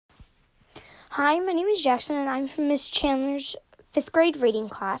Hi, my name is Jackson, and I'm from Miss Chandler's 5th grade reading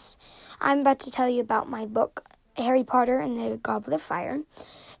class. I'm about to tell you about my book, Harry Potter and the Goblet of Fire.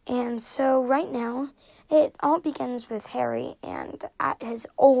 And so right now, it all begins with Harry and at his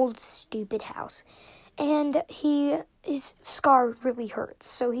old, stupid house. And his scar really hurts,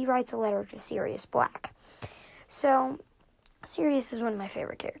 so he writes a letter to Sirius Black. So Sirius is one of my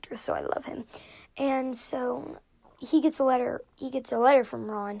favorite characters, so I love him. And so he gets a letter from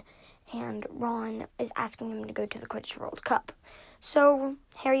Ron, and Ron is asking him to go to the Quidditch World Cup. So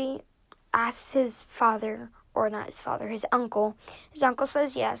Harry asks his uncle. His uncle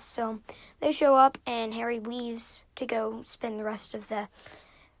says yes, so they show up, and Harry leaves to go spend the rest of the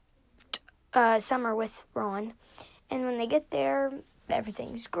summer with Ron. And when they get there,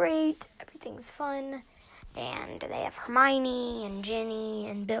 everything's great, everything's fun, and they have Hermione and Ginny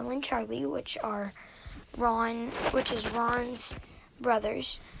and Bill and Charlie, which is Ron's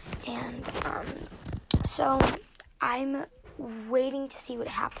brothers. And so I'm waiting to see what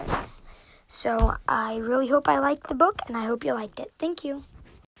happens. So I really hope I liked the book, and I hope you liked it. Thank you.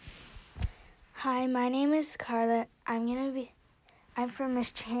 Hi, my name is Carla. I'm from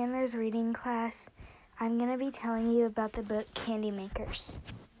Miss Chandler's reading class. I'm going to be telling you about the book Candy Makers.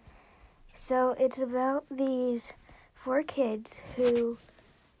 So it's about these 4 kids who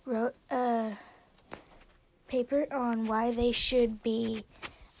wrote a paper on why they should be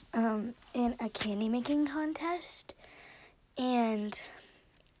in a candy making contest. And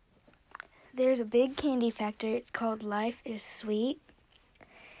there's a big candy factory. It's called Life is Sweet.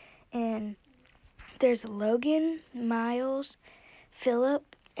 And there's Logan, Miles,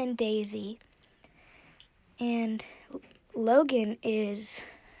 Philip, and Daisy. And Logan is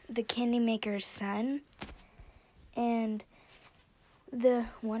the candy maker's son. And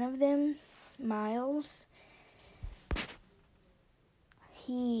one of them, Miles,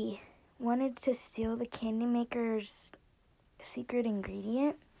 he wanted to steal the candy maker's secret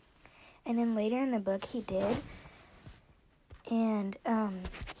ingredient. And then later in the book, he did. And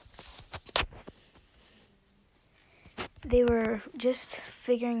they were just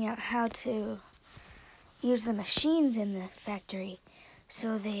figuring out how to use the machines in the factory.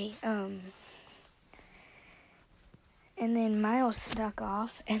 So they, and then Miles snuck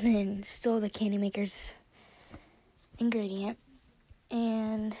off and then stole the candy maker's ingredient.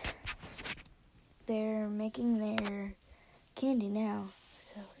 And they're making their candy now.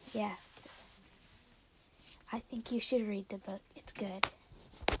 So, yeah. I think you should read the book. It's good.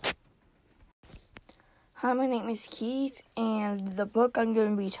 Hi, my name is Keith, and the book I'm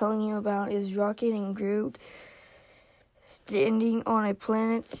going to be telling you about is Rocket and Groot standing on a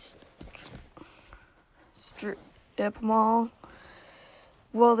planet strip mall.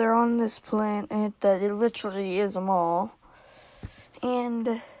 Well, they're on this planet that it literally is a mall,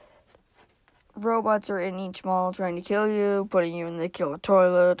 and robots are in each mall trying to kill you, putting you in the killer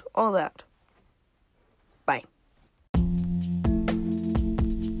toilet, all that. Bye.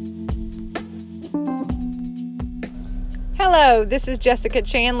 Hello, this is Jessica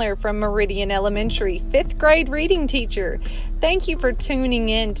Chandler from Meridian Elementary, 5th grade reading teacher. Thank you for tuning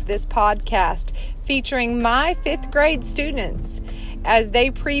in to this podcast featuring my 5th grade students as they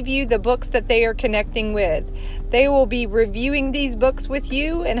preview the books that they are connecting with. They will be reviewing these books with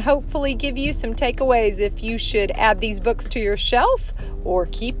you and hopefully give you some takeaways if you should add these books to your shelf or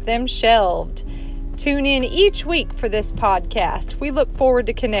keep them shelved. Tune in each week for this podcast. We look forward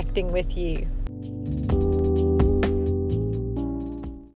to connecting with you.